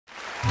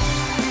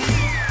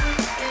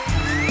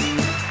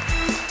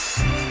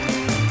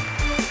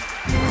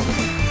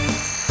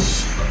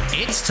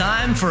It's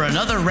time for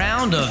another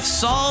round of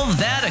Solve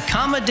That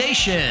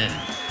Accommodation.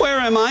 Where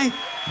am I?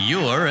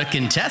 You're a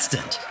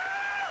contestant.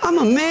 I'm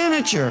a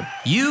manager.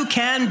 You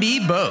can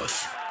be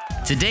both.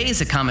 Today's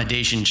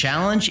accommodation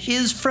challenge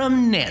is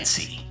from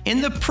Nancy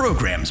in the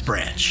programs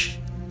branch.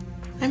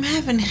 I'm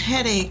having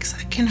headaches.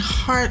 I can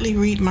hardly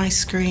read my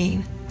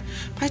screen.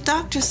 My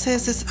doctor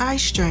says it's eye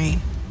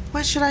strain.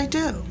 What should I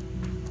do?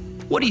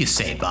 What do you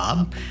say,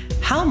 Bob?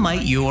 How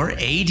might your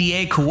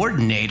ADA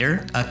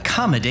coordinator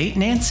accommodate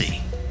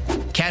Nancy?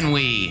 Can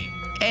we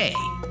A,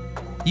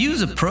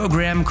 use a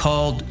program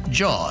called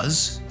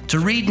JAWS to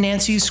read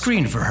Nancy's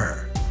screen for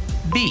her?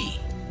 B,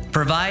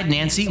 provide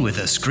Nancy with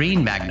a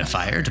screen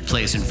magnifier to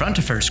place in front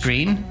of her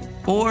screen?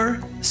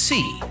 Or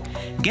C,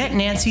 get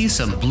Nancy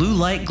some blue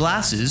light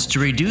glasses to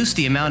reduce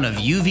the amount of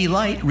UV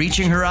light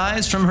reaching her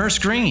eyes from her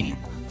screen?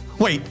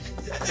 Wait,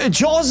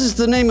 Jaws is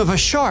the name of a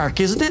shark,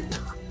 isn't it?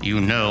 You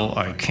know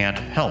I can't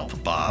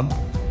help, Bob.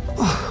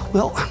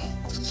 Well,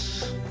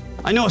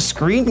 I know a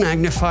screen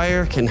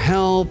magnifier can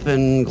help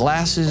and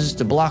glasses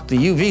to block the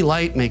UV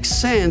light makes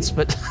sense,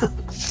 but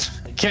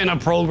can a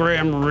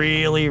program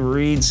really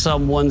read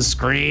someone's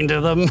screen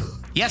to them?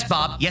 Yes,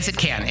 Bob. Yes, it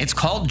can. It's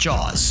called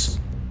JAWS.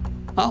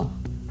 Oh,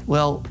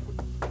 well,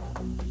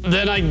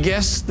 then I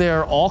guess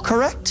they're all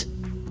correct?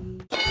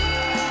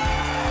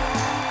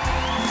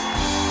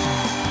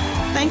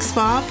 Thanks,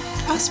 Bob.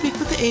 I'll speak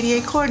with the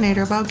ADA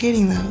coordinator about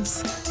getting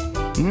those.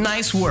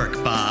 Nice work,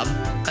 Bob.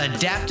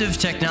 Adaptive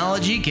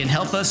technology can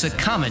help us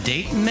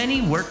accommodate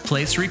many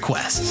workplace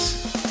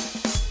requests.